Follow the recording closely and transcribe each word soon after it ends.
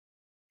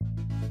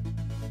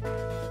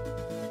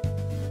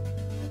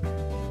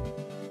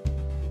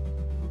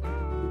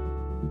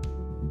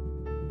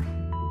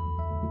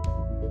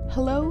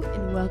Hello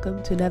and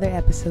welcome to another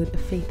episode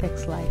of Faith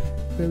X Life,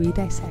 where we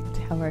dissect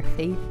how our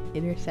faith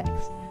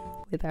intersects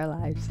with our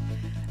lives.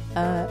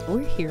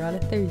 We're here on a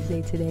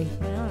Thursday today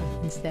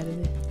instead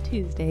of a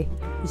Tuesday.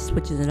 He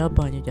switches it up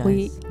on you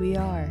guys. We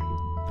are.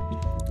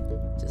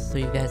 Just so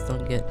you guys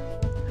don't get,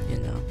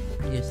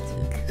 used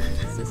to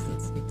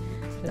consistency.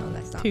 No,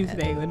 that's not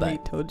Tuesday bad, when we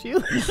told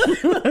you.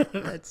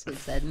 That's what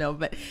said. No,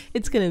 but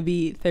it's going to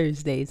be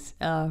Thursdays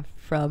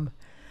from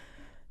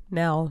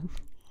now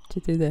to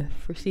through the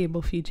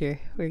foreseeable future.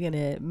 We're going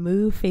to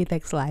move Faith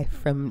X Life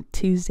from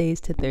Tuesdays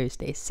to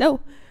Thursdays. So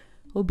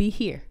we'll be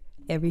here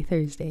every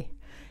Thursday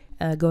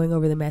going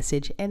over the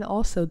message. And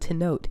also to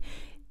note,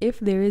 if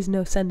there is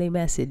no Sunday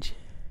message,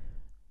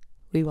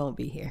 we won't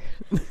be here.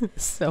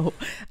 So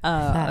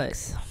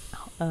Facts.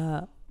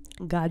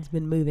 God's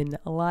been moving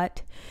a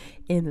lot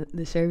in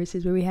the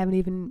services where we haven't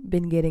even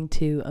been getting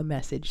to a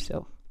message.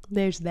 So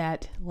there's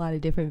that, a lot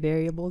of different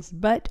variables.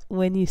 But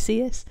when you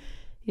see us,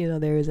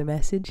 there is a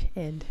message,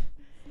 and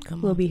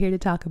we'll be here to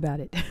talk about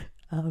it.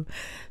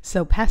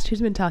 So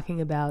Pastor's been talking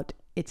about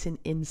it's an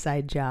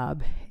inside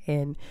job,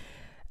 and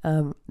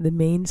the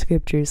main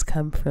scriptures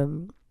come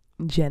from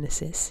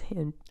Genesis,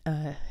 and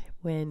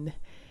when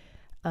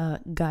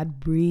God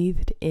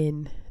breathed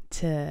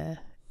into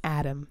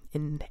Adam,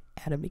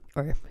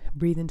 or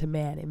breathed into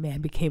man, and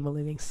man became a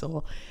living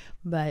soul.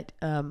 But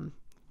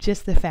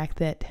just the fact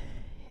that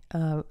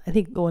I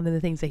think one of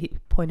the things that he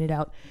pointed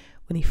out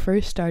when he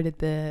first started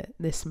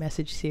this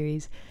message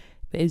series,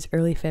 it was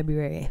early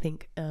February, I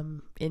think,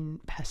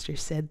 and Pastor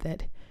said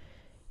that,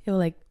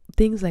 like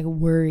things like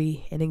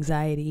worry and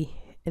anxiety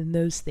and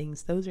those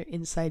are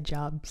inside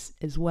jobs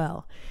as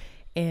well.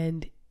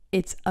 And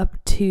it's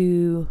up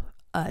to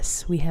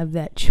us. We have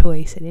that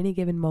choice at any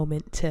given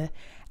moment to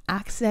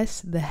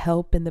access the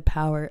help and the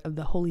power of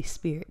the Holy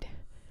Spirit,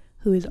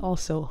 who is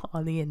also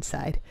on the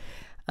inside,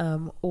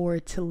 or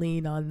to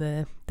lean on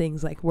the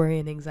things like worry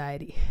and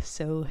anxiety.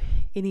 So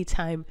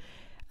anytime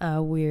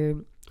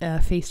we're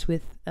faced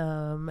with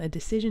a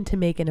decision to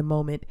make in a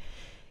moment,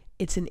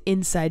 it's an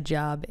inside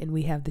job, and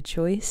we have the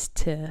choice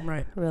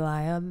to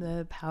rely on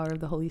the power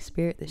of the Holy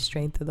Spirit, the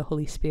strength of the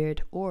Holy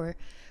Spirit, or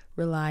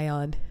rely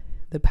on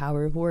the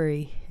power of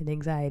worry and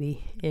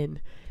anxiety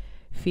and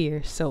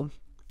fear. So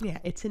yeah,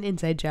 it's an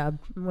inside job.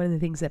 One of the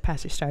things that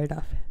Pastor started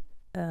off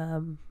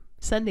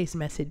Sunday's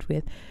message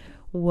with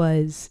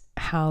was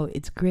how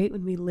it's great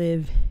when we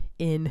live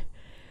in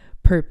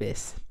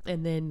purpose,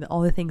 and then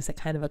all the things that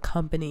kind of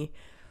accompany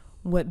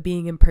what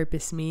being in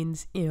purpose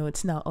means.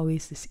 It's not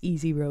always this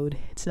easy road.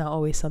 It's not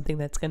always something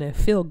that's going to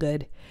feel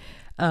good.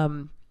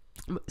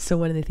 So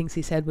one of the things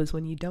he said was,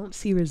 when you don't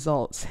see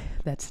results,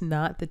 that's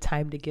not the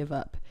time to give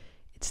up.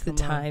 It's the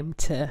time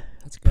to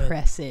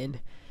press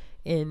in.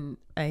 And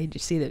I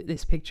just see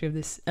this picture of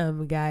this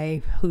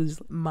guy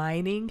who's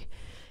mining,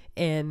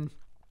 and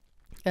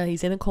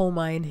he's in a coal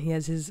mine. He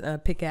has his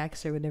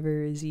pickaxe or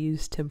whatever is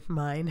used to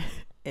mine,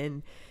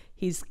 and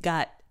he's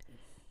got,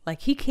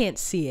 he can't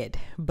see it,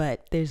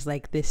 but there's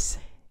this,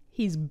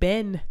 he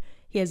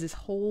has this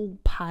whole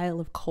pile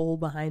of coal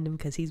behind him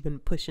because he's been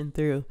pushing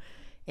through,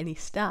 and he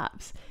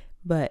stops,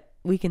 but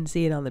we can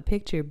see it on the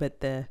picture, but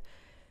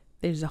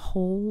there's a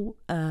whole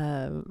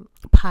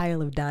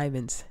pile of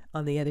diamonds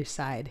on the other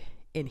side,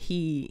 and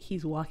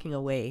he's walking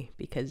away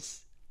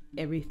because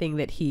everything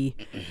that he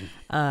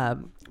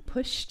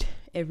pushed,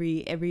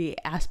 every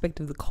aspect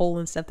of the coal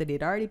and stuff that he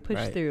had already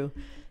pushed through,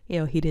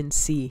 he didn't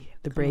see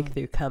the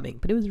breakthrough coming,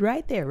 but it was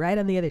right there, right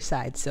on the other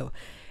side. So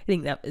I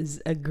think that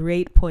is a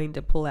great point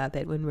to pull out,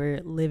 that when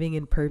we're living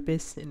in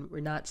purpose and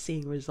we're not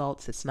seeing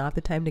results, it's not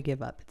the time to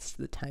give up. It's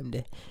the time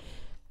to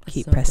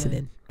keep pressing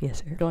in. Yes,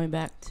 sir. Going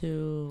back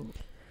to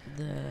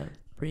the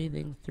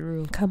breathing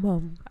through. Come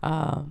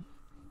on.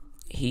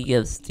 He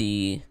gives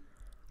the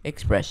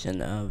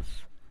expression of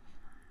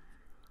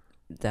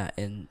that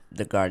in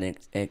the garden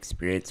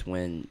experience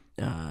when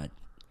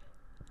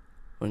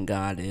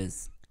God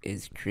is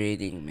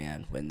creating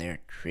man, when they're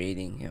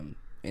creating him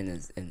in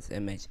his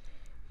image,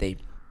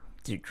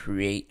 to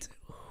create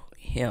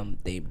him,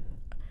 they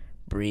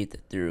breathed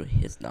through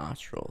his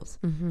nostrils,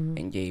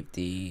 and gave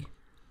the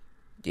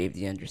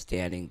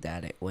understanding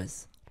that it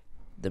was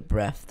the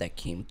breath that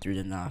came through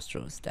the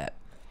nostrils that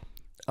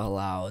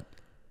allowed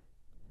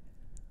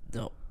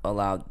the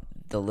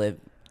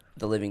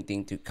living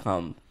thing to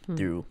come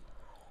through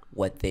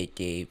what they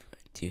gave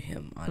to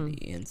him on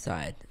the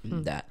inside.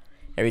 And that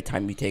every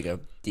time you take a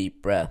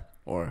deep breath,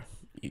 or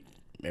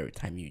every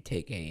time you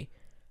take a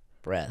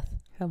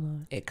breath,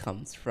 it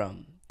comes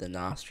from the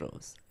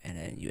nostrils, and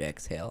then you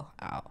exhale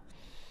out.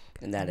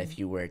 And that if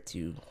you were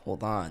to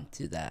hold on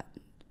to that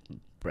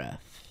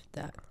breath,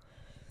 that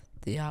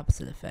the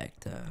opposite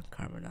effect,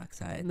 carbon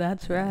dioxide,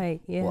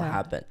 will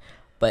happen.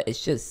 But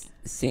it's just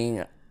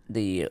seeing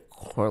the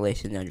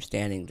correlation and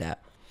understanding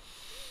that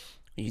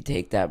you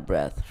take that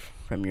breath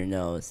from your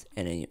nose,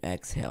 and then you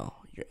exhale.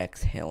 You're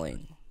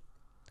exhaling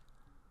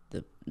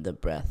the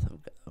breath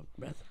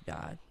of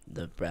God,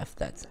 the breath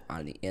that's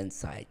on the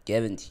inside,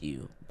 given to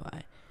you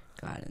by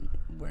God, and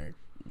where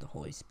the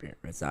Holy Spirit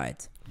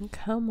resides.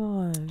 Come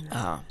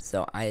on.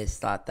 So I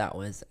just thought that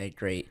was a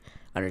great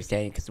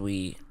understanding, because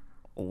we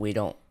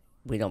don't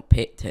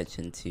pay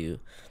attention to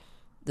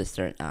the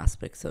certain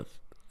aspects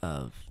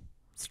of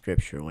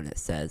Scripture when it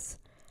says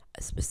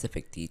a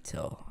specific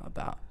detail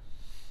about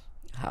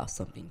how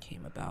something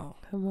came about.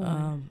 Come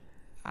on.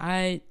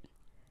 I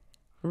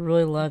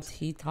really loved,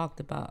 he talked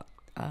about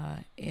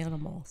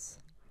animals.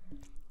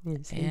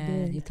 Yes, he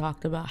And did. he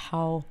talked about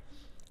how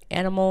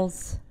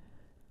animals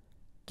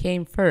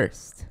came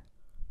first.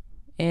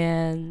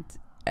 And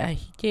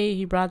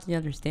he brought the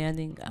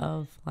understanding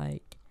of,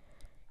 like,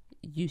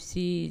 you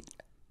see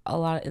in a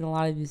lot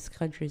of these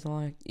countries,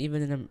 like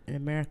even in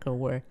America,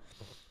 where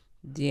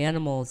the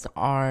animals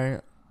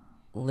are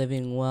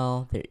living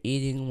well, they're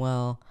eating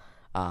well.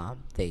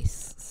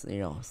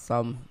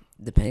 Some,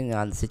 depending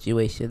on the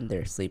situation,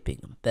 they're sleeping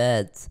in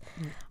beds.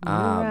 You're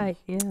right.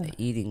 Yeah.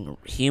 Eating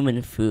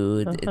human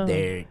food.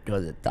 They go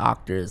to the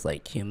doctors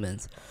like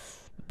humans,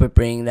 but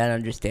bringing that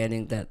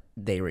understanding that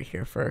they were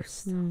here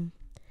first.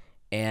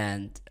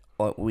 And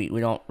we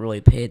don't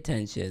really pay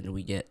attention.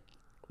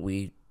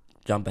 We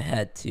jump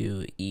ahead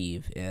to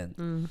Eve,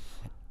 and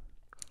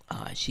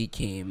she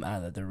came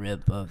out of the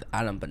rib of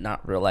Adam, but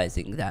not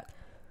realizing that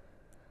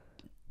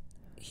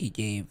he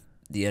gave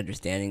the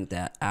understanding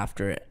that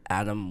after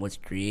Adam was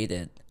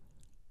created,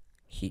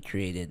 he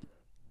created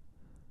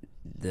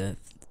the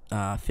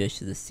fish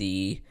of the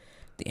sea,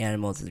 the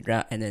animals of the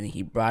ground, and then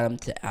he brought them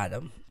to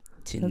Adam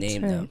to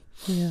name them.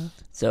 Yeah.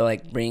 So,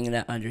 like, bringing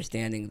that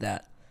understanding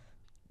that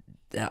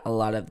a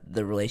lot of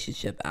the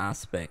relationship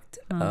aspect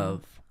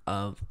of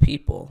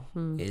people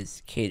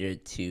is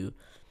catered to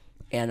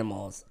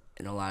animals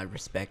in a lot of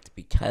respect,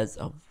 because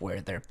of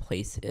where their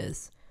place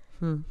is,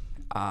 from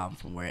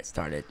where it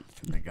started,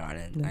 from the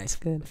garden. That's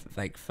good.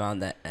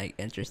 Found that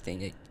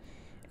interesting.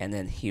 And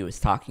then he was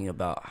talking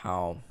about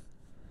how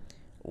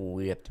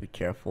we have to be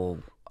careful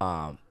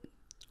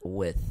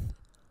with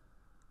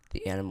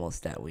the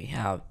animals that we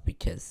have,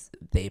 because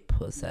they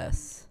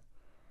possess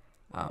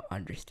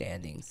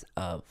understandings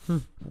of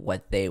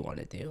what they want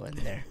to do,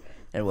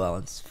 and well,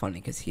 it's funny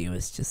because he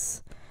was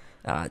just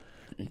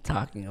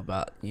talking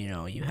about,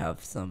 you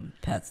have some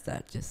pets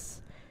that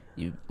just,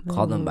 you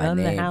call them by run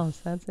name, the house,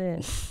 that's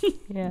it.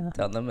 Yeah.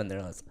 tell them, and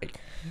they're like,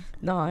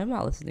 no, I'm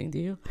not listening to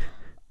you.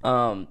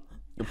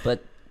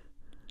 But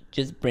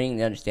just bringing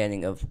the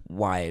understanding of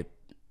why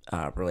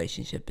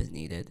relationship is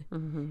needed,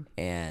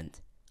 and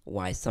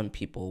why some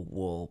people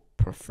will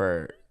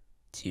prefer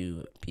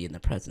to be in the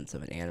presence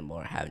of an animal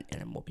or have an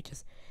animal,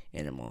 because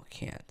animal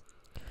can't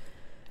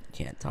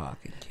talk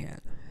and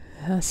can't.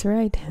 That's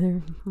right.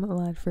 There's a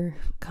lot for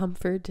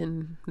comfort,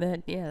 and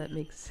that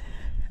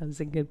was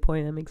a good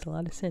point. That makes a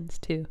lot of sense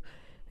too.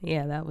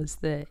 Yeah, that was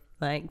the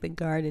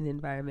garden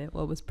environment,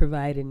 what was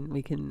provided, and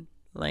we can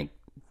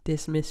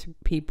dismiss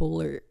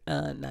people, or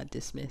not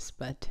dismiss,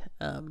 but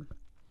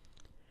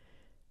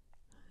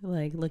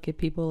look at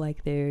people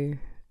like they're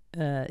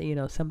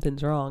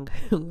something's wrong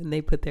when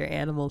they put their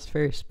animals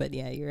first. But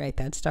yeah, you're right,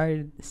 that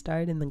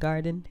started in the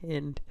garden,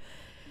 and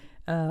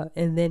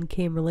then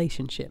came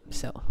relationship.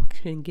 So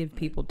shouldn't give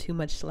people too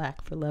much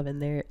slack for loving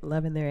their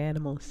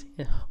animals,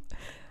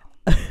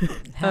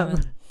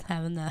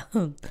 having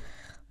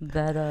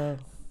that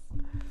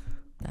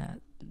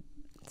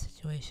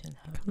situation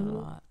happen a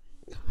lot.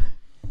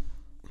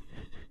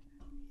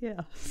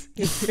 Yeah.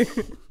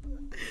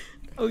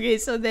 Okay,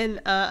 so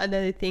then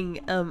another thing,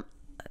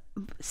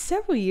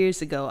 several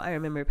years ago, I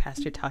remember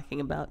Pastor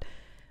talking about,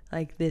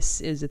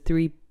 this is a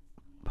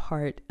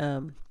 3-part,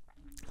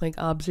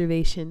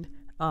 observation,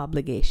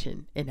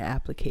 obligation, and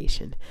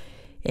application.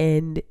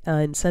 And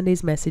in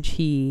Sunday's message,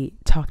 he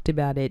talked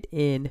about it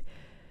in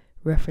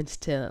reference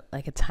to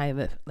a time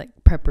of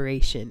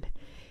preparation.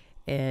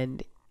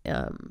 And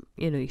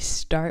you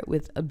start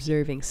with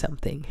observing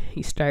something,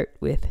 you start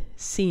with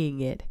seeing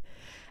it,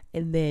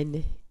 and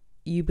then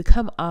you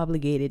become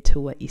obligated to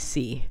what you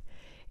see,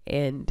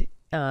 and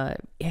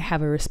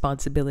have a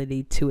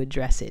responsibility to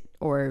address it,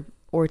 or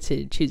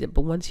to choose it.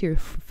 But once you're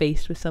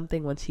faced with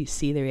something, once you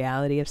see the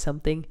reality of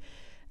something,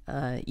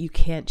 you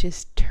can't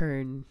just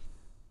turn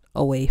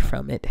away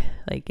from it.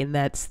 And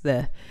that's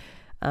the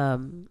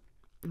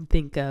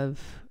think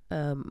of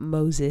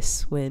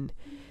Moses when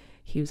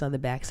he was on the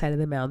backside of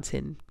the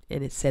mountain,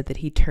 and it said that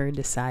he turned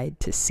aside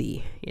to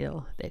see,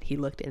 that he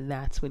looked, and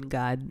that's when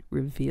God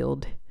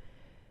revealed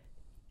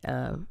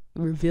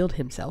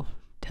himself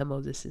to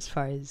Moses as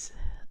far as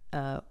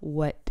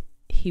what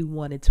he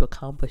wanted to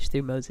accomplish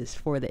through Moses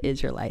for the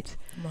Israelites.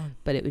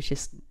 But it was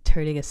just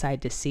turning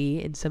aside to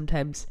see. And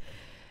sometimes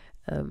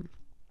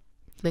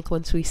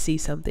once we see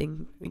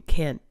something, we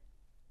can't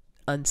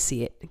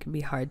unsee it. It can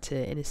be hard to,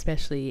 and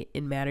especially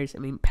in matters,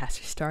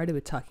 Pastor started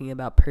with talking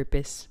about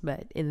purpose,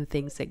 but in the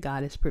things that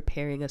God is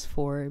preparing us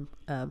for,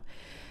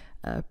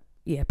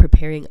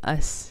 preparing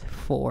us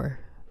for,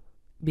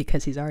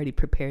 because he's already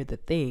prepared the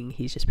thing,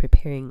 he's just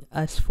preparing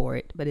us for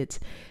it. But it's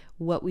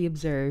what we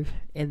observe,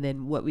 and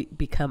then what we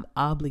become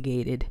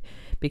obligated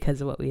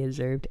because of what we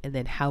observed, and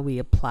then how we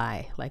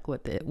apply,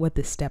 what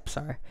the steps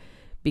are.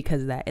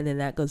 because of that. And then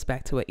that goes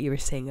back to what you were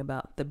saying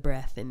about the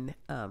breath, and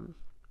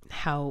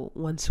how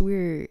once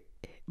we're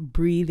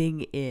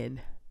breathing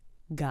in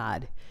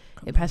God,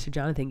 and Pastor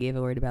Jonathan gave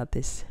a word about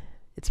this,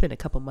 it's been a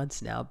couple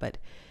months now, but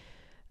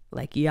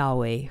like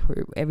Yahweh,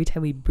 every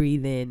time we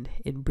breathe in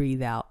and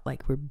breathe out,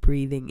 like we're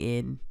breathing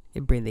in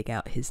and breathing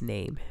out his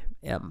name.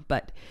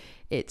 But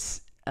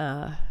it's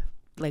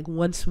like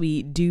once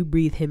we do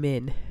breathe him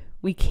in,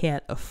 we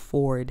can't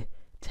afford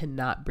to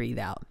not breathe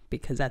out,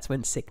 because that's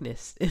when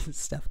sickness and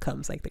stuff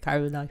comes, like the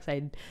carbon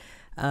dioxide.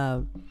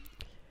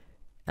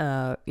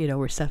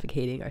 We're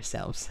suffocating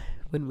ourselves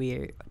when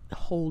we're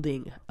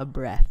holding a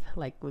breath.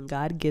 Like when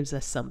God gives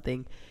us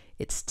something,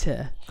 it's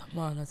to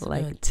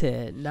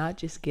to not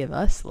just give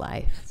us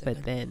life,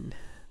 but then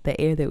the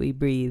air that we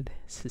breathe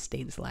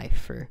sustains life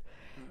for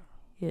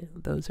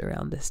those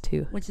around us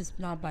too. Which is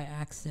not by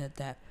accident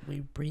that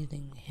we're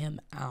breathing him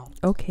out.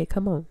 Okay,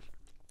 come on.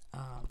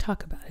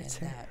 Talk about it,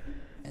 sir.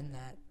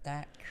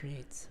 That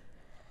creates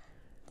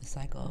the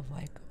cycle of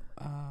like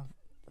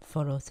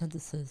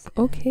photosynthesis.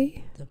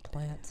 Okay. The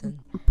plants and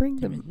bring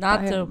them.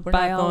 we're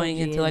not going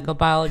into like a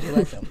biology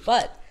lesson,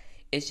 but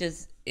it's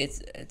just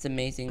it's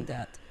amazing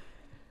that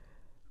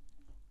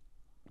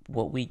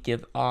what we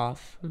give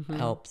off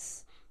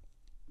helps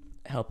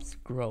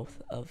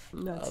growth of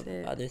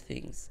other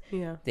things.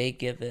 Yeah. They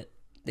give it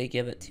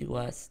to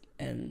us,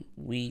 and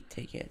we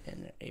take it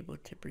and are able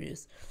to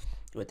produce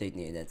what they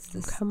need. That's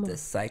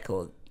this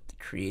cycle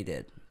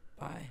created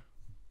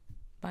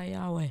by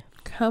Yahweh.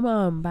 Come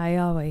on, by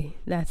Yahweh.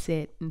 That's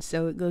it. And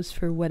so it goes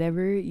for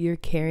whatever you're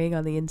carrying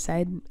on the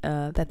inside,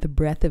 that the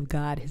breath of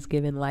God has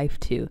given life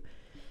to.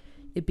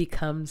 It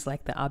becomes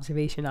like the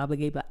obligation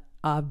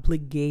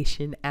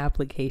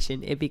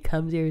application. It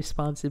becomes your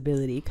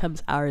responsibility. It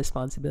becomes our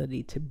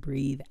responsibility to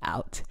breathe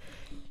out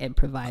and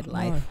provide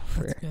life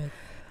for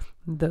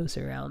those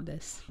around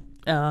us.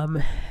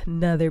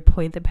 Another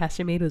point that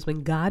Pastor made was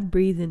when God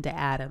breathed into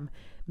Adam,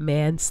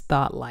 man's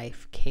thought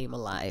life came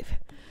alive.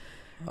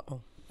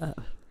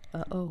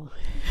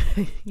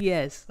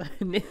 Yes.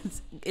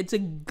 It's a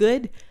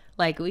good,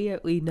 like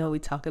we know, we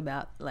talk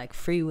about like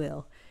free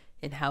will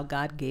and how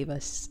God gave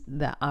us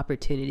the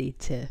opportunity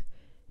to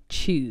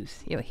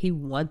choose. He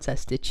wants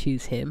us to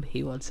choose him.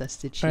 He wants us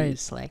to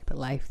choose like the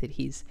life that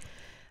he's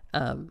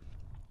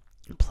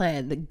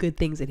planned, the good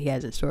things that he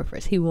has in store for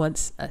us. He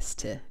wants us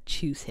to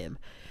choose him,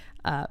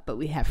 but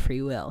we have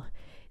free will.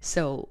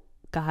 So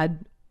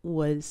God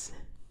was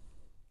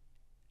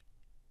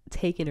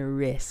taking a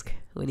risk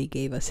when he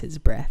gave us his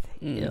breath,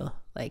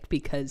 like,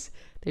 because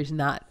there's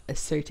not a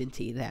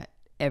certainty that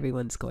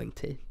everyone's going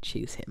to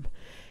choose him.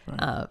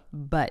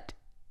 But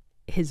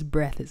his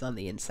breath is on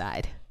the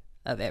inside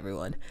of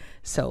everyone.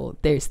 So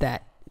there's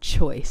that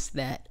choice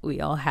that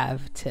we all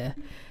have to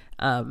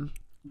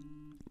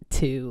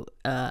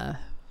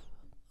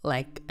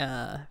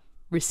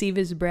receive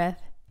his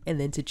breath, and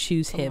then to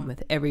choose him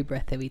with every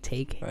breath that we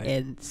take.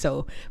 And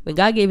so when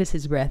God gave us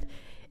his breath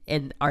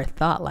and our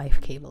thought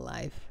life came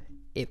alive,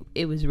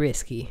 it was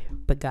risky,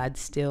 but God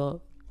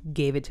still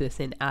gave it to us.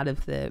 And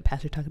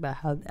Pastor talked about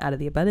how out of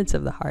the abundance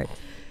of the heart,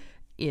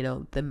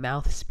 the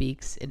mouth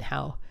speaks, and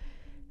how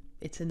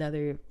it's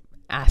another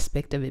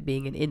aspect of it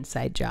being an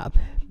inside job,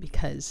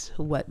 because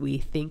what we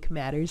think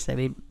matters. I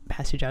mean,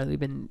 Pastor John, we've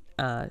been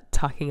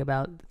talking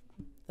about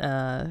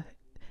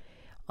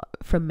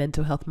from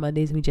Mental Health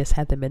Mondays. We just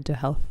had the Mental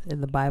Health in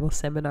the Bible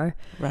seminar.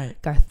 Right.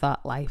 Our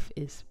thought life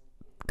is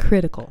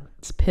critical.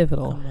 It's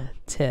pivotal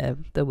to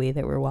the way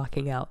that we're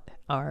walking out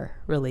our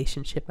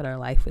relationship and our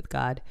life with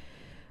God.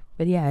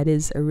 But yeah, it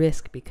is a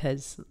risk,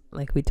 because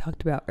like we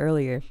talked about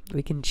earlier,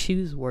 we can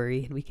choose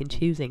worry and we can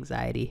choose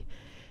anxiety,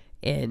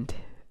 and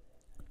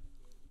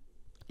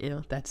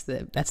that's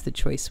the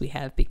choice we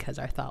have, because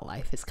our thought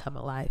life has come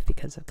alive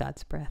because of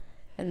God's breath.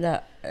 And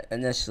that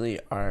essentially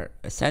our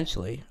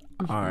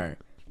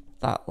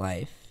thought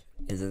life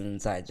is an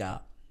inside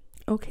job.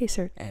 Okay,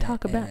 sir.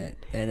 Talk about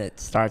it. And it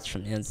starts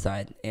from the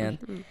inside.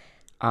 And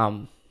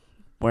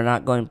we're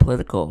not going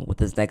political with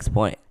this next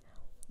point,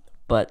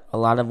 but a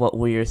lot of what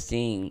we are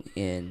seeing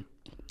in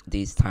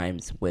these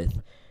times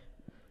with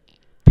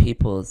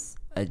people's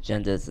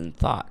agendas and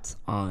thoughts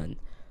on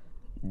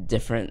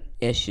different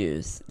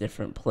issues,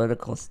 different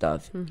political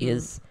stuff,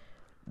 is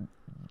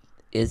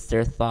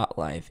their thought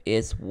life,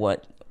 is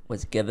what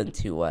was given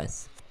to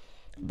us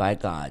by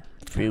God,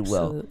 free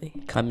will,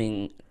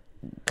 coming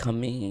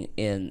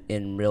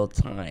in real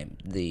time,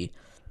 the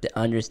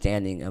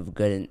understanding of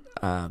good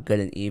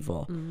and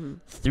evil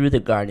through the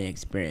garden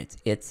experience.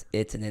 It's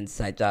an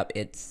inside job.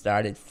 It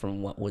started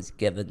from what was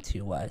given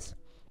to us,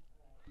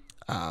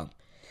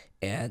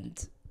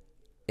 and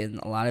in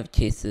a lot of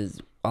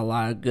cases, a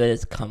lot of good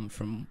has come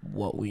from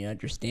what we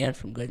understand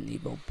from good and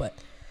evil. But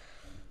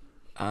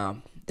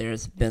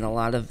there's been a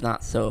lot of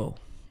not so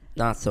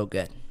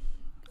good.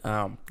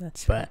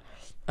 But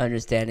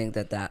understanding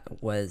that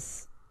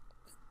was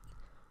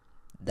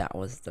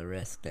the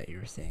risk that you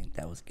were saying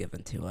that was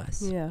given to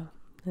us. Yeah,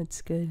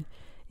 that's good.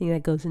 I think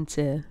that goes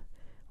into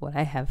what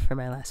I have for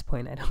my last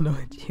point. I don't know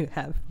what you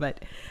have,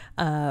 but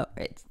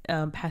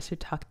Pastor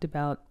talked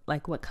about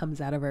like what comes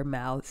out of our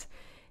mouths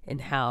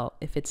and how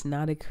if it's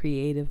not a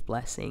creative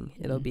blessing,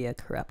 it'll be a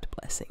corrupt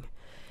blessing.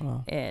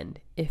 Wow. And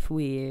if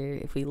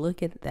we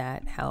look at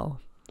that, how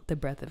the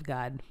breath of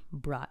God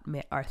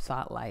made our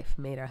thought life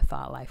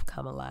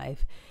come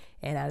alive,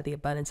 and out of the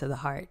abundance of the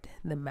heart,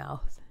 the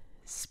mouth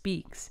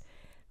speaks,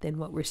 then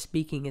what we're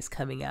speaking is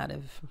coming out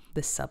of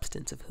the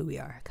substance of who we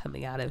are,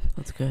 coming out of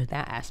That's good.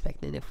 that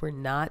aspect. And if we're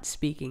not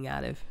speaking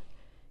out of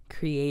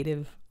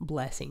creative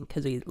blessing,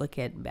 because we look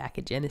back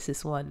at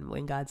Genesis 1,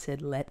 when God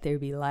said, let there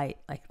be light,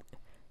 like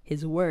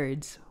his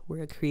words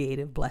were a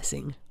creative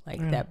blessing,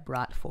 like that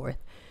brought forth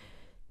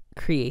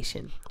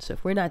creation. So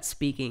if we're not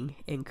speaking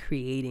and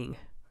creating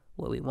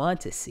what we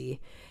want to see,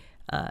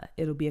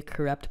 it'll be a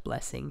corrupt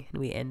blessing,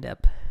 and we end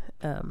up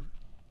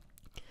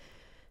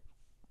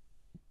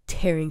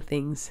tearing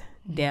things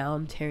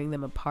down, tearing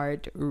them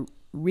apart,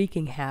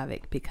 wreaking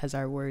havoc, because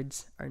our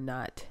words are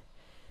not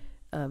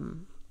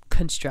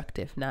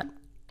constructive, not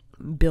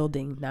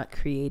building, not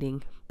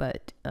creating,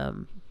 but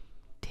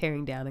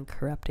tearing down and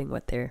corrupting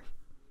what they're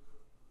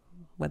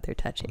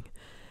touching.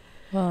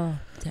 Well,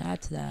 to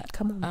add to that,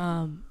 Come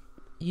on.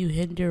 You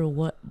hinder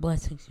what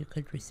blessings you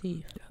could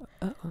receive.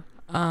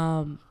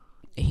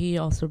 He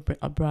also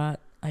brought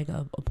like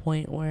a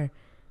point where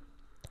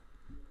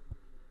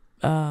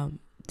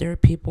there are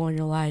people in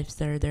your lives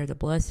that are there to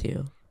bless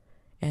you,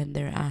 and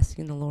they're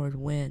asking the Lord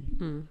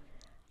when.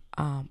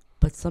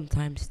 But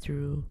sometimes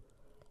through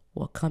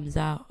what comes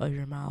out of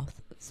your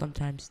mouth,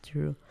 sometimes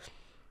through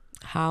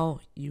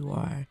how you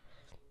are,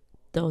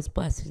 those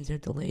blessings are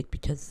delayed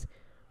because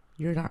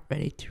you're not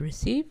ready to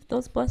receive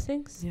those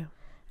blessings. Yeah.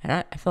 And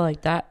I feel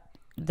like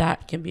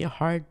that can be a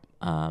hard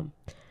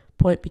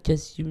point,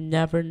 because you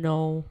never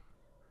know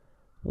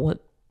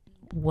what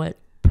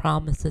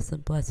promises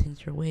and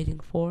blessings you're waiting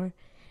for,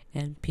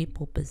 and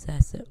people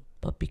possess it.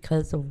 But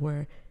because of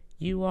where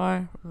you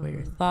are, where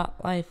your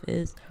thought life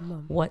is,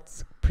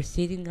 what's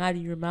proceeding out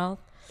of your mouth,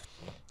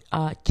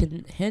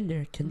 can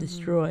hinder, can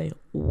destroy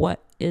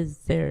what is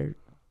there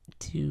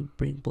to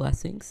bring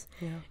blessings,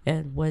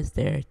 and was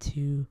there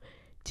to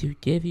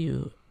give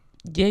you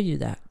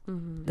that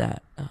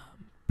that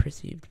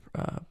perceived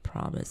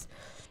promise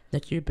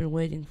that you've been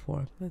waiting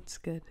for. That's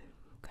good.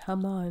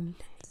 Come on.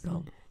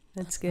 So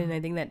that's good. And I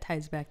think that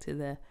ties back to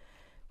the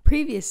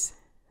previous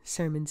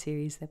sermon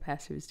series that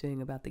Pastor was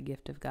doing about the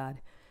gift of God,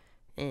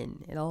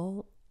 and it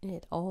all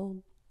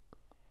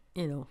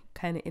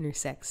kind of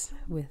intersects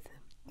with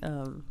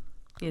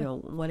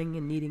wanting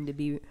and needing to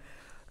be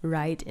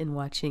right, and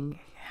watching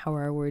how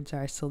our words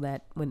are, so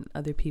that when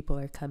other people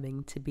are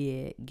coming to be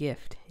a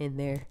gift in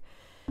their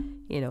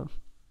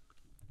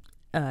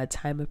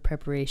time of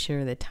preparation,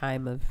 or the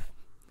time of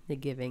the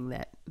giving,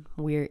 that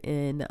we're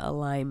in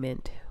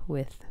alignment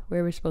with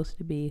where we're supposed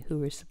to be, who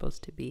we're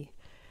supposed to be,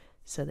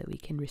 so that we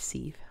can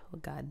receive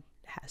what God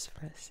has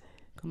for us.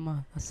 come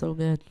on, that's so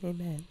good.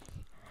 Amen.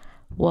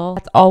 Well,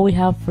 that's all we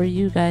have for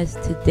you guys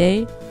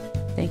today.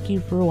 Thank you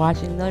for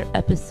watching another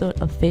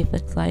episode of Faith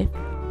X Life,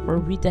 where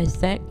we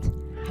dissect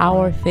how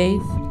our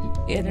faith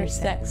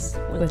intersects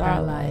with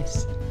our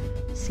lives.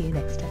 See you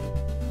next time.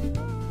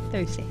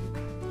 Thursday.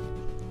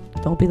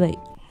 Don't be late.